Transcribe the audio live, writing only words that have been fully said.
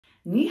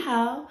Ni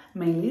hao,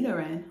 美丽的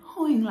人，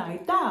欢迎来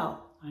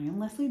到 I am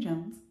Leslie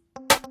Jones.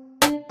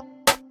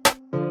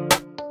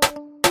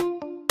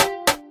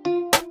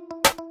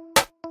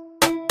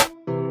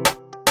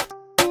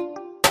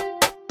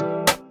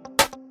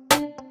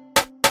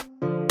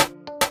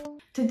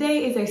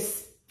 Today is a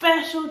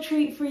special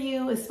treat for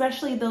you,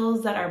 especially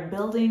those that are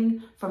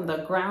building from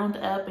the ground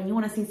up and you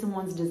want to see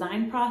someone's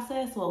design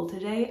process. Well,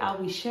 today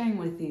I'll be sharing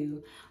with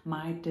you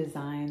my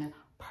design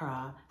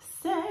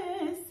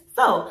process.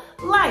 So,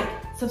 like,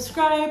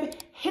 subscribe,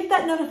 hit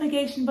that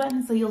notification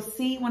button so you'll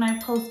see when I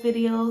post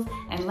videos.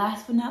 And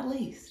last but not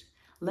least,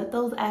 let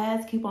those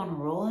ads keep on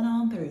rolling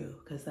on through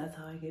because that's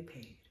how I get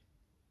paid.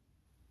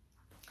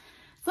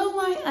 So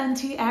my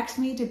auntie asked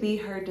me to be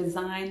her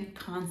design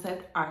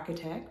concept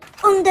architect.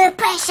 Under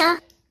pressure.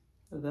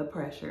 The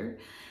pressure.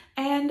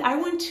 And I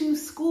went to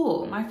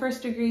school. My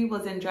first degree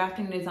was in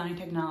drafting design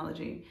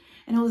technology.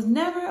 And it was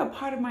never a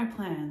part of my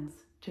plans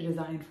to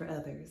design for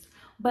others.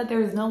 But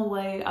there's no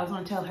way I was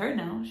going to tell her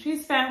no.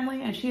 She's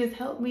family and she has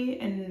helped me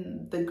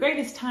in the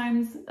greatest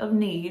times of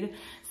need.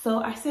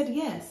 So I said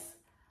yes.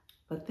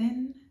 But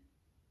then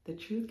the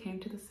truth came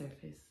to the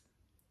surface.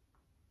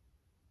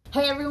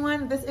 Hey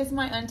everyone, this is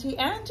my auntie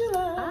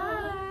Angela.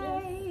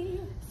 Hi.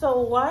 Yes.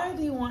 So why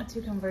do you want to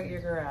convert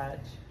your garage?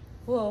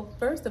 Well,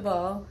 first of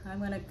all, I'm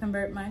going to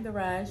convert my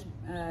garage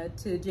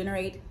to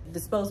generate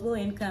disposable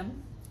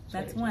income.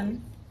 That's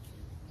one.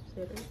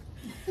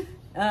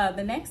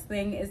 The next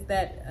thing is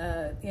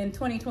that in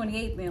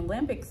 2028, the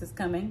Olympics is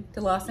coming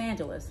to Los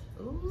Angeles.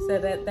 Ooh. So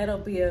that'll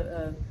be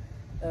a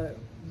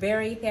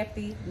very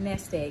hefty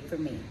nest egg for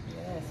me.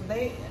 Yes,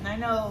 and I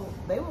know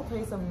they will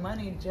pay some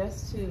money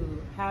just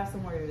to have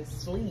somewhere to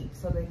sleep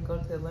so they can go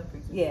to the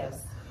Olympics.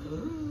 Yes.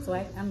 So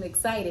I'm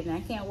excited and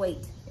I can't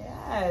wait.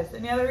 Yes.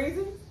 Any other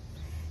reasons?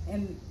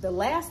 And the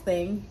last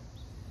thing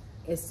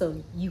is so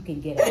you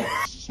can get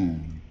out. So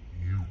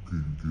you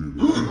can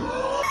get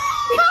out.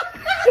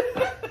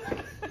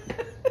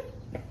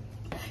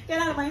 Get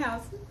out of my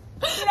house.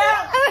 Get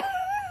out.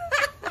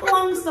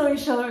 Long story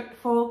short,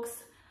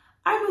 folks,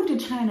 I moved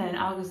to China in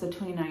August of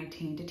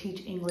 2019 to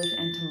teach English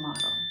and to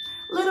model.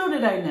 Little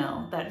did I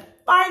know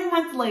that 5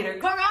 months later,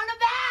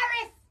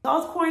 Coronavirus. I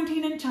was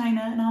quarantined in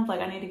China and I was like,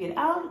 I need to get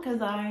out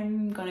because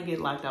I'm going to get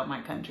locked out of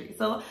my country.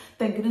 So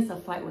thank goodness a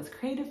flight was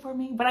created for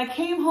me, but I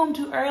came home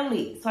too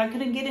early so I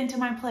couldn't get into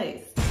my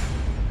place.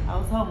 I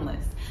was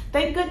homeless.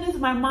 Thank goodness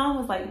my mom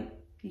was like,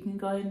 you can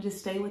go ahead and just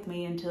stay with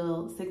me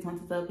until 6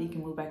 months is up. You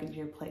can move back into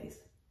your place.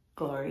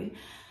 Glory.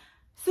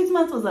 6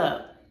 months was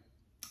up.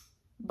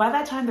 By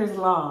that time, there's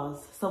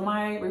laws, so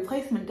my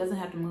replacement doesn't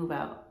have to move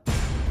out.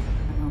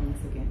 I'm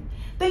homeless again.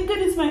 Thank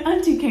goodness my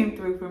auntie came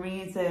through for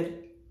me and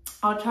said,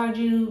 I'll charge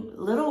you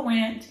little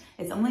rent.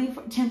 It's only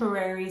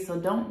temporary, so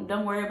don't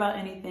worry about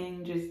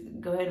anything. Just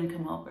go ahead and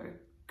come over.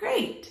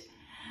 Great.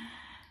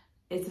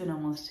 It's been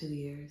almost 2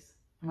 years,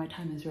 and my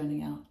time is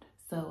running out.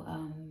 So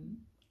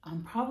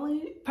I'm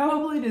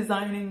probably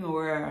designing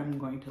where I'm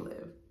going to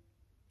live.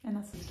 And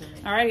that's the story.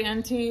 All right,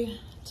 auntie,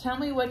 tell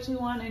me what you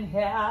want in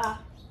here.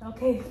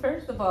 Okay,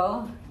 first of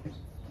all,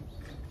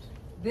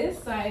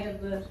 this side of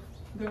the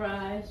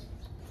garage,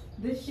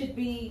 this should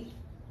be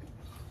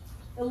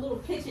a little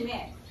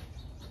kitchenette.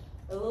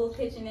 A little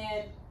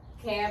kitchenette,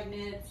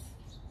 cabinets,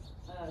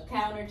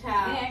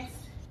 countertop. Next,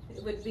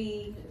 it would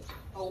be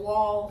a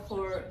wall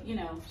for,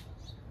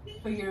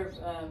 for your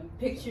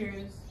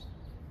pictures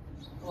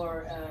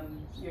or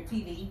your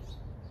TV.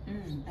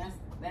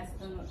 That's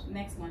the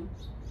next one.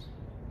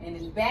 And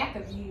in back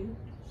of you,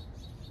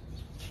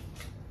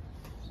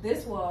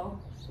 this wall,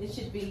 it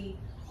should be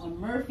a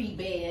Murphy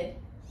bed.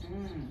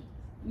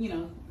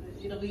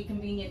 It'll be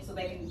convenient so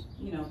they can,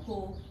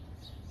 pull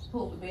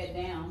the bed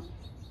down.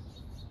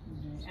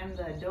 And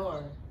the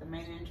door, the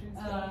main entrance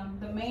door?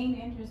 The main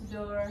entrance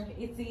door,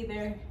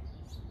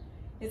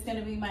 it's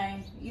gonna be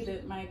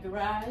either my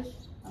garage,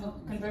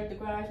 convert the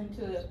garage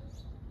into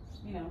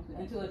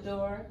a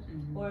door,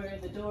 or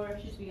the door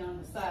should be on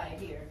the side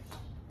here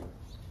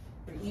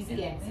for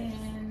easy access.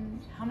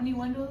 And how many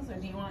windows, or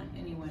do you want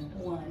any windows?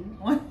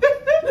 One.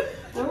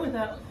 Where would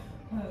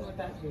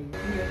that be?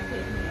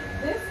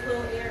 This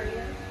little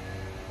area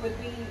would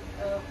be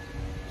a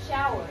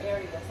shower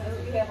area, so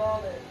we have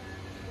all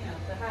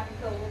the hot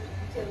and cold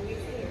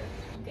utilities here.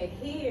 Okay,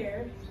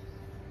 here.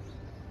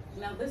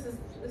 Now this is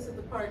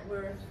the part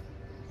where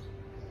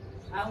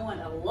I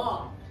want a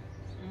loft.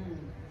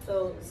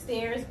 So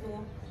stairs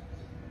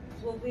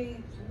will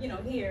be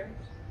here.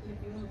 If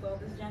you move all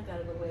this junk out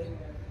of the way,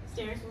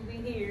 stairs will be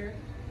here,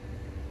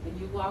 and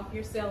you walk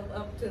yourself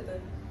up to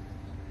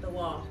the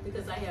loft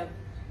because I have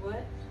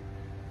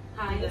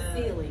high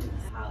ceilings.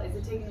 How is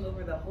it taking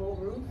over the whole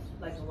roof,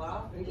 like a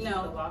loft? Or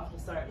No, the loft will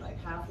start like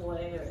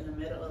halfway or in the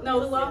middle of no,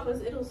 the loft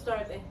it'll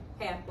start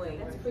halfway.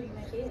 That's pretty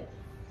much it.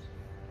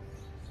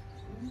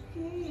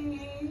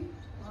 Okay.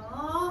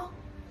 Oh,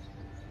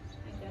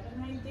 I got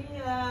an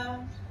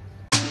idea.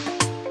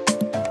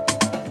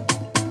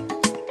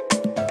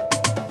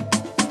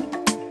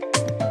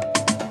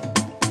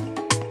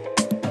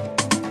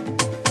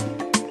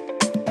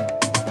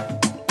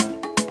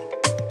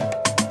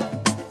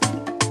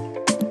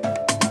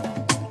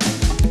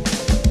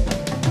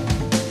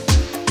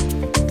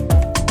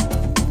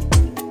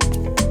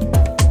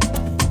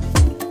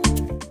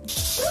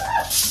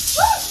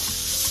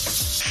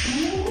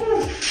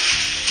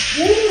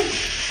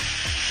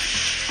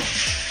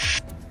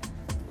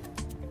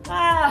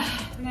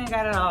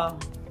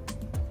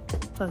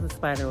 plus a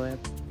spider web.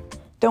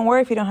 Don't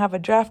worry if you don't have a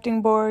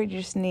drafting board. You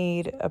just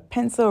need a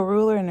pencil,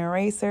 ruler, and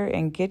eraser,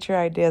 and get your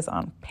ideas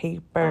on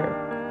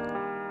paper.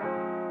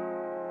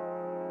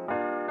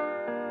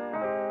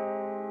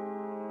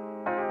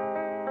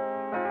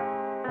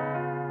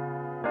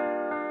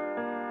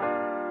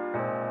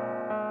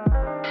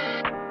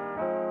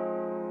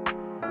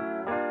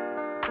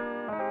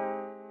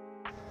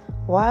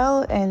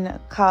 While in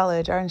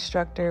college, our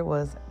instructor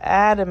was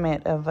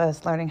adamant of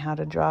us learning how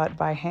to draw it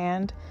by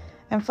hand.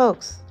 And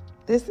folks,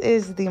 this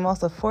is the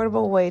most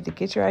affordable way to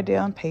get your idea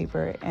on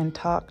paper and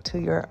talk to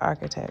your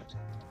architect.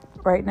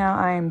 Right now,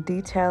 I am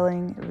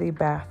detailing the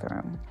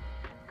bathroom.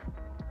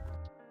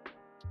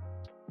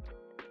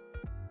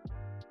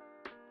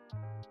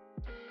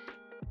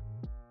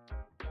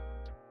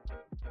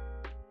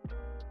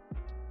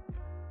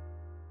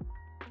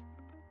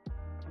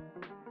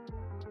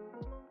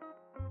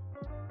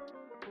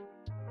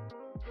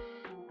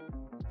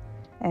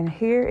 And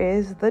here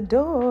is the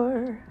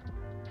door.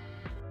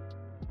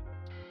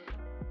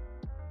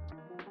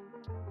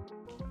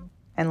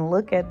 And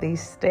look at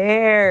these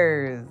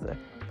stairs.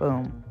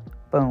 Boom,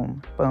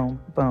 boom,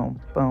 boom,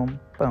 boom, boom,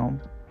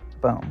 boom,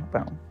 boom,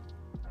 boom.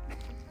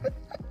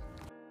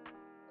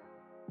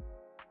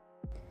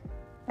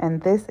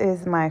 And this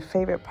is my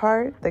favorite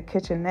part, the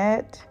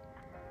kitchenette.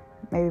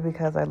 Maybe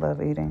because I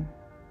love eating.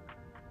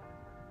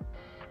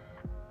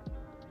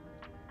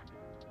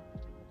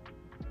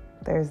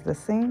 There's the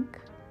sink.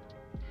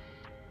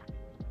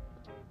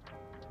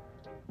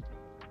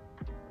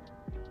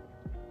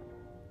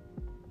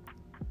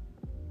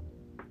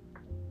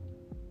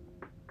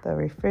 The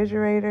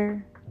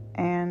refrigerator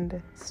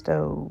and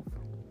stove.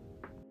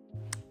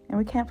 And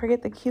we can't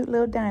forget the cute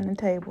little dining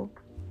table.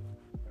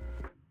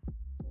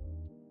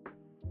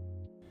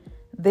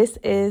 This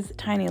is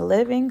tiny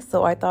living,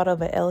 so I thought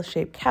of an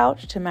L-shaped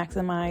couch to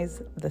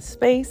maximize the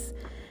space.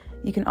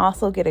 You can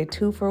also get a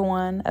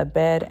 2-for-1, a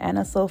bed and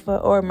a sofa,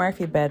 or a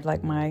Murphy bed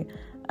like my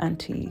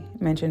auntie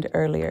mentioned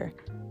earlier.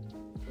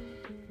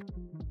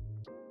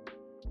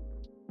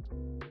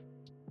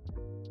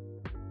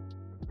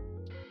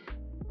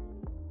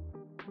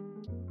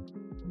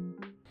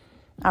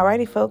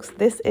 Alrighty folks,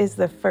 this is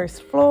the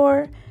first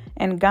floor.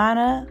 In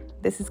Ghana,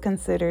 this is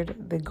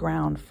considered the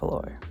ground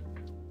floor.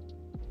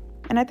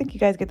 And I think you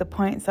guys get the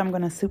point, so I'm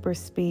gonna super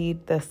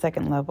speed the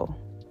second level.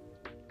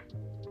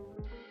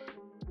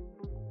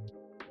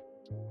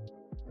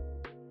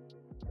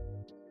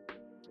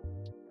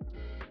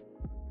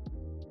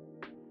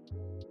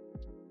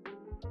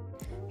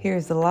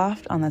 Here's the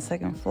loft on the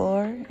second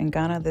floor. In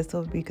Ghana, this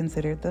will be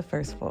considered the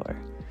first floor.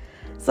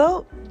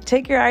 So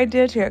take your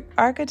idea to your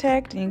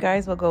architect and you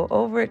guys will go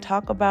over it,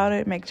 talk about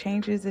it, make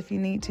changes if you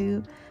need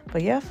to.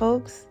 But yeah,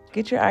 folks,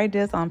 get your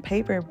ideas on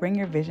paper, bring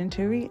your vision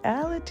to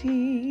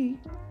reality.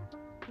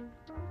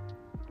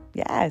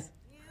 Yes.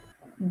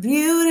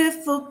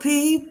 Beautiful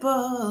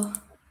people.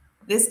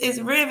 This is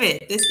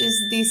Revit. This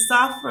is the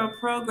software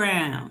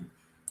program.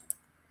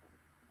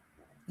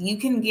 You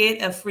can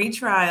get a free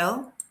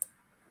trial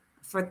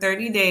for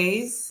 30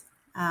 days.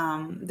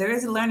 There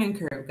is a learning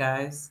curve,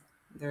 guys.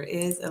 There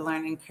is a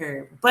learning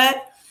curve,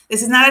 but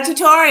this is not a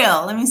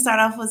tutorial. Let me start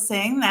off with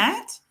saying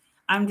that.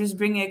 I'm just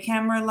bringing a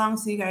camera along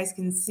so you guys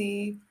can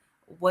see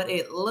what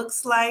it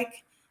looks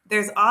like.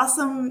 There's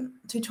awesome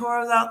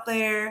tutorials out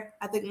there.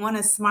 I think one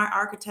is Smart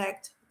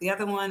Architect. The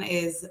other one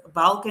is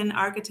Vulcan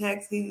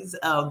Architect. He's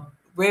a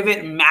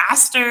Revit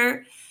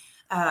master.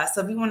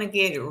 So if you want to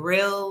get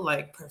real,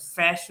 like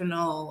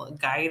professional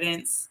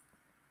guidance,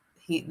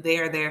 they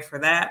are there for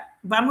that.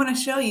 But I'm going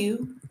to show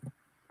you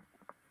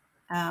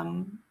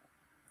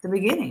the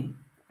beginning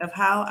of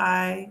how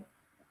I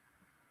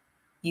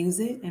use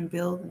it and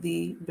build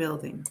the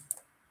building.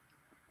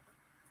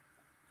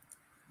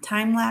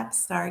 Time lapse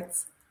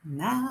starts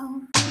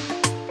now.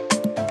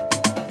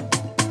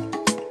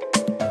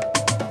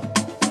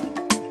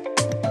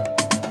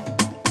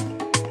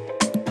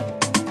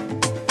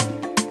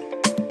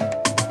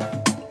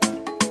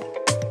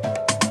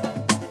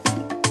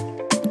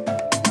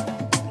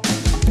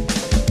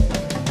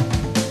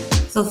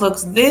 So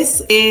folks,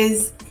 this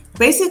is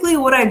basically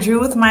what I drew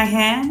with my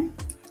hand.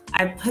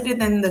 I put it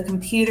in the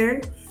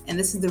computer and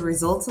this is the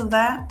results of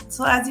that.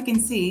 So as you can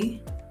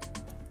see,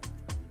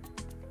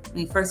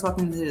 when you first walk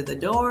into the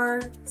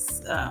door,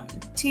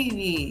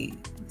 TV,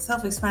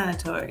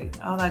 self-explanatory,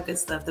 all that good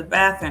stuff, the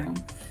bathroom.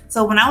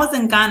 So when I was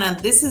in Ghana,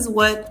 this is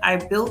what I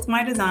built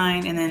my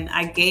design, and then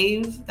I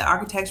gave the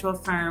architectural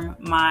firm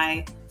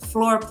my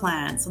floor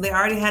plan. So they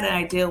already had an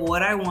idea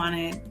what I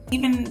wanted.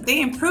 Even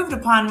they improved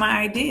upon my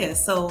idea.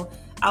 So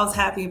I was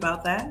happy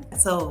about that.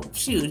 So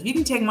shoot, if you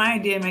can take my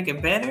idea and make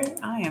it better,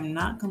 I am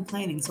not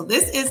complaining. So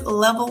this is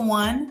level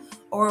 1,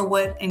 or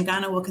what in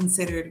Ghana we'll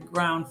consider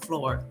ground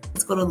floor.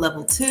 Let's go to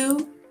level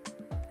 2.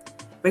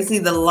 Basically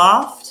the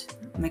loft,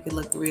 make it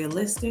look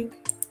realistic.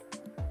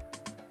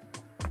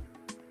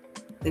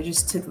 They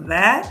just took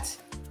that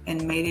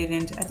and made it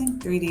into, I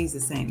think 3D is the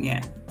same.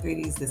 Yeah,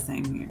 3D is the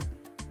same here.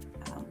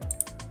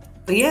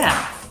 But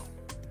yeah,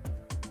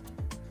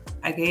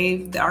 I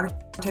gave the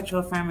architect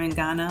architectural firm in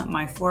Ghana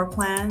my floor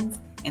plans,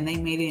 and they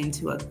made it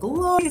into a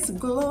glorious,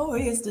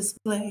 glorious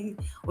display,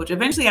 which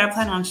eventually I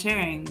plan on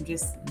sharing,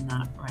 just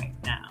not right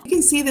now. You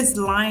can see this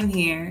line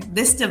here.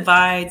 This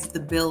divides the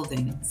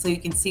building, so you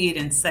can see it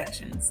in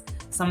sections.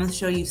 So I'm going to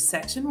show you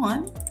section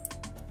 1.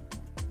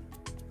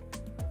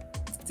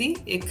 See,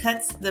 it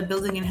cuts the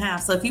building in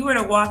half. So if you were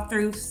to walk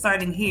through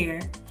starting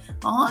here,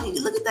 oh,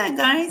 look at that,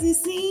 guys. You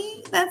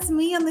see? That's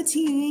me on the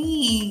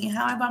TV.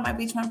 How I bought my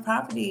beachfront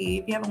property.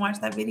 If you haven't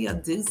watched that video,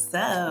 do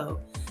so.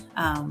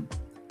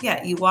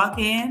 Yeah, you walk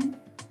in,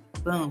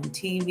 boom,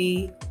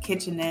 TV,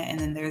 kitchenette, and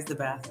then there's the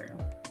bathroom.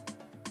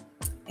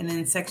 And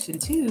then section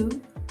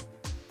 2,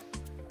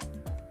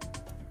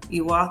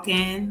 you walk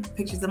in,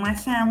 pictures of my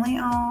family,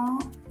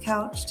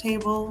 couch,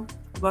 table.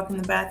 You walk in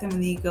the bathroom,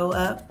 and then you go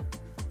up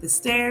the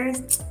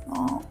stairs.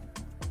 Oh,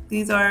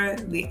 they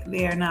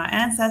are not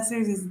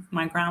ancestors. This is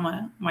my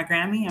grandma, my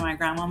Grammy, and my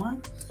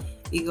grandmama.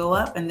 You go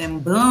up, and then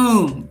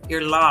boom,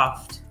 your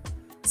loft.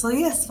 So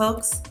yes,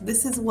 folks,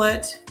 this is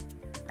what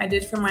I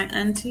did for my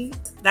auntie.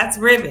 That's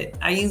Revit.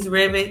 I use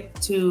Revit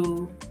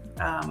to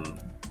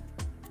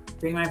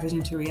bring my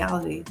vision to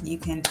reality. You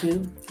can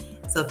too.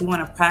 So if you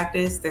want to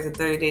practice, there's a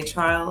 30-day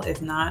trial.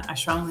 If not, I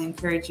strongly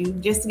encourage you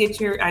just to get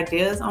your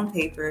ideas on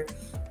paper,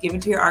 give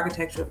it to your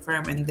architectural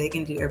firm, and they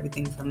can do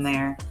everything from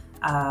there.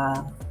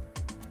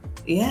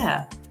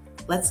 Yeah,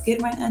 let's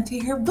get my auntie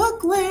her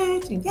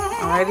booklet. Yeah.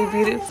 Alrighty,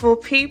 beautiful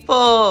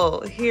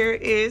people. Here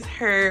is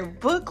her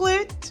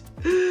booklet.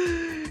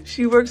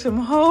 She works from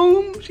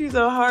home. She's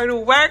a hard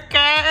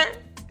worker.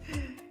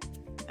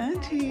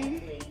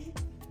 Auntie,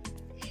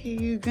 here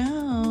you go.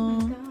 Oh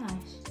my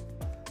gosh.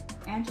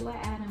 Angela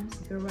Adams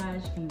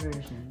garage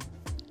conversion.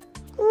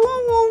 Woo,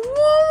 woo,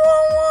 woo,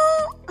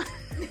 woo,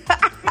 woo.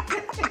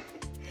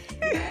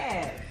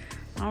 Yeah.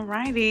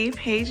 Alrighty,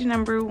 page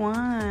number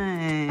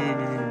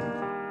 1.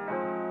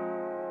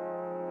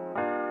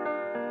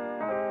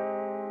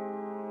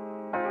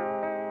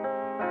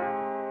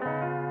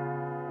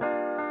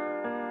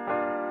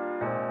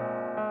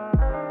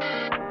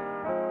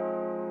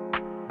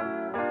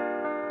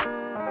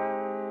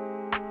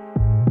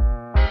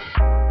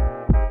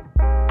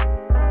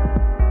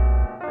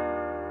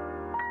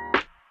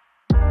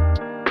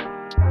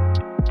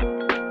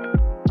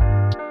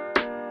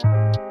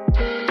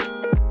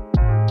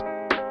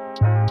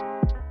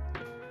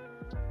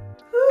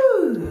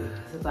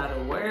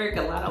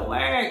 A lot of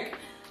work.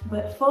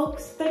 But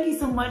folks, thank you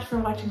so much for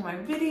watching my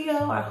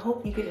video. I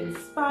hope you get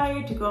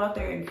inspired to go out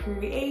there and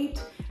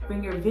create,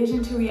 bring your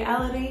vision to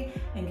reality.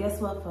 And guess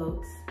what,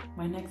 folks?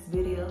 My next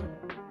video,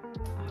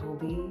 I will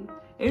be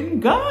in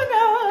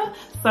Ghana,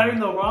 starting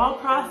the raw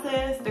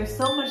process. There's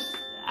so much,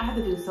 I have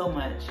to do so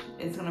much.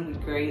 It's gonna be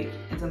great.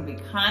 It's gonna be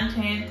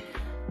content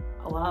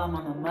while I'm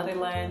on the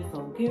motherland.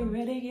 So get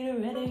ready, get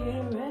ready,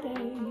 get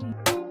ready.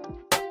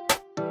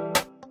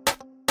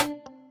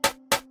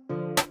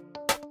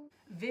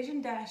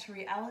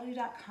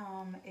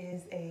 Vision-reality.com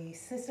is a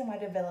system I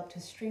developed to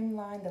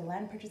streamline the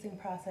land purchasing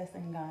process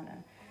in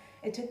Ghana.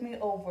 It took me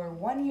over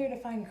 1 year to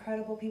find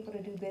credible people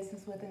to do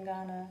business with in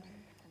Ghana.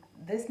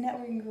 This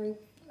networking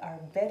group are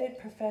vetted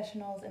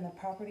professionals in the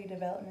property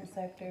development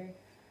sector.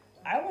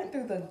 I went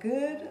through the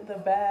good, the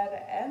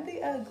bad, and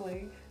the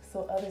ugly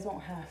so others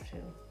won't have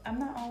to. I'm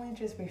not only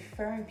just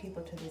referring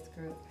people to this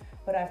group,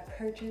 but I've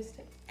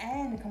purchased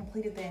and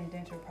completed the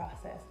indenture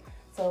process.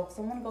 So if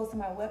someone goes to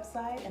my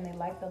website and they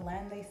like the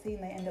land they see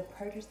and they end up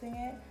purchasing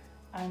it,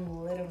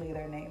 I'm literally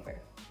their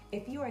neighbor.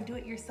 If you are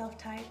do-it-yourself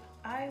type,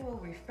 I will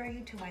refer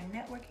you to my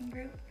networking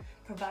group,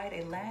 provide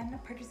a land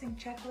purchasing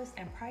checklist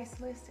and price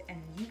list,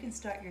 and you can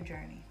start your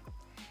journey.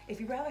 If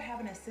you'd rather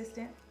have an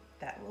assistant,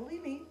 that will be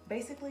me.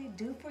 Basically,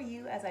 do for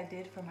you as I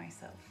did for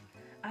myself.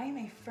 I am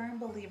a firm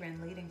believer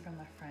in leading from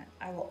the front.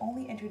 I will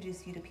only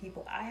introduce you to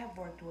people I have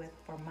worked with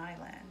for my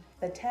land.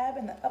 The tab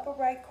in the upper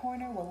right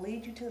corner will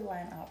lead you to the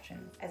land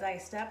options. As I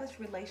establish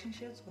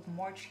relationships with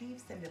more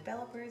chiefs and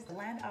developers, the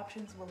land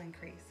options will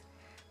increase.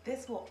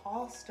 This will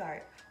all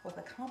start with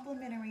a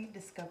complimentary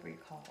discovery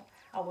call.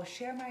 I will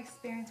share my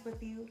experience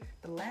with you,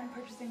 the land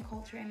purchasing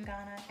culture in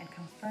Ghana, and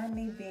confirm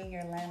me being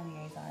your land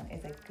liaison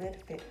is a good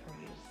fit for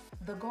you.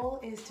 The goal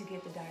is to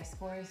get the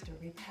diasporas to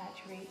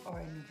repatriate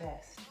or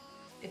invest.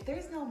 If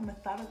there's no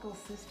methodical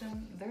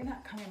system, they're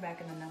not coming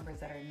back in the numbers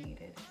that are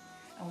needed.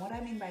 And what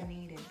I mean by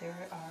needed,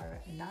 there are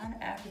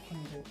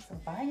non-African groups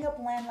buying up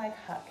land like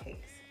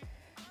hotcakes.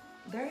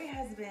 There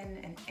has been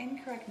an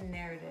incorrect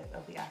narrative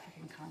of the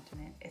African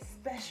continent,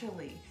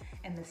 especially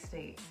in the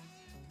States,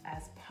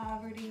 as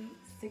poverty,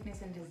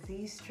 sickness, and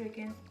disease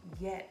stricken,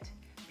 yet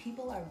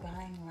people are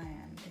buying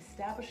land,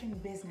 establishing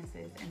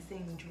businesses, and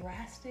seeing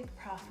drastic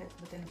profits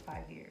within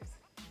 5 years.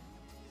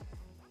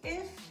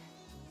 If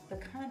the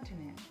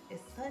continent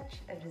is such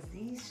a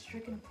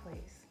disease-stricken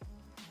place,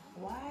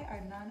 why are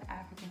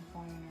non-African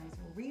foreigners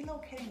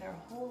relocating their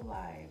whole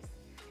lives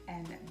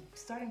and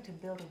starting to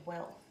build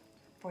wealth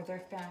for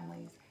their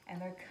families and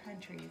their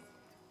countries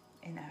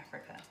in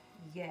Africa?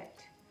 Yet,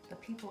 the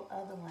people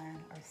of the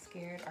land are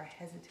scared or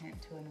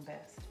hesitant to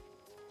invest.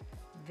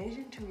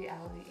 Vision to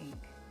Reality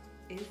Inc.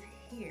 is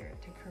here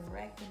to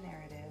correct the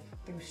narrative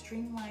through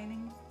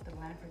streamlining the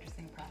land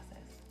purchasing process.